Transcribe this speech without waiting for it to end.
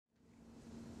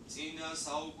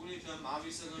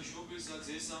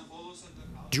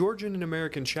Georgian and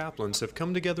American chaplains have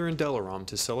come together in Delaram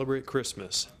to celebrate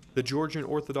Christmas. The Georgian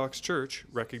Orthodox Church,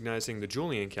 recognizing the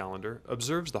Julian calendar,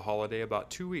 observes the holiday about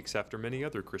 2 weeks after many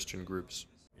other Christian groups.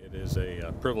 It is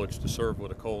a privilege to serve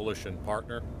with a coalition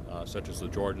partner, such as the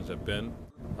Georgians have been,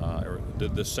 or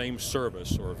did the same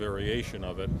service or a variation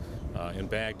of it in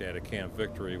Baghdad at Camp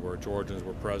Victory, where Georgians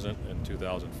were present in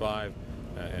 2005,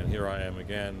 and here I am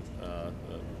again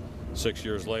 6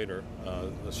 years later,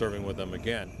 serving with them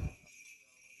again.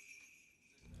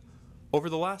 Over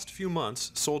the last few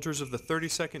months, soldiers of the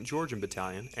 32nd Georgian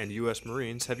Battalion and U.S.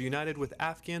 Marines have united with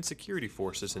Afghan security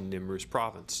forces in Nimruz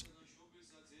province.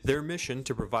 Their mission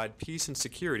to provide peace and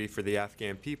security for the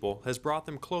Afghan people has brought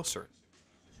them closer.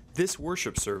 This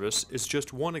worship service is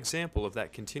just one example of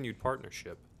that continued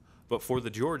partnership, but for the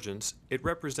Georgians, it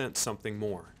represents something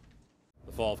more.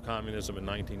 The fall of communism in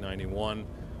 1991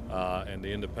 and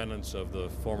the independence of the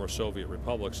former Soviet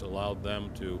republics allowed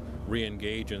them to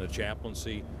re-engage in the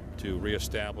chaplaincy, to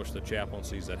reestablish the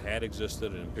chaplaincies that had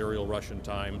existed in Imperial Russian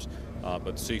times,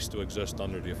 but ceased to exist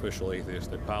under the official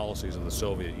atheistic policies of the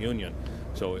Soviet Union.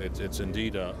 So it's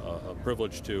indeed a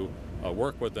privilege to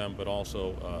work with them, but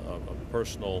also a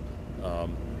personal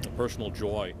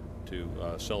joy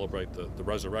to celebrate the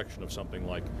resurrection of something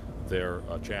like their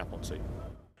chaplaincy.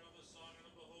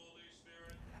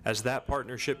 As that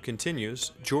partnership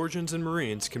continues, Georgians and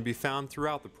Marines can be found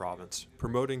throughout the province,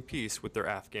 promoting peace with their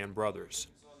Afghan brothers.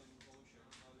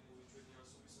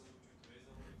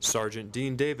 Sergeant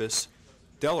Dean Davis,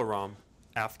 Delaram,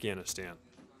 Afghanistan.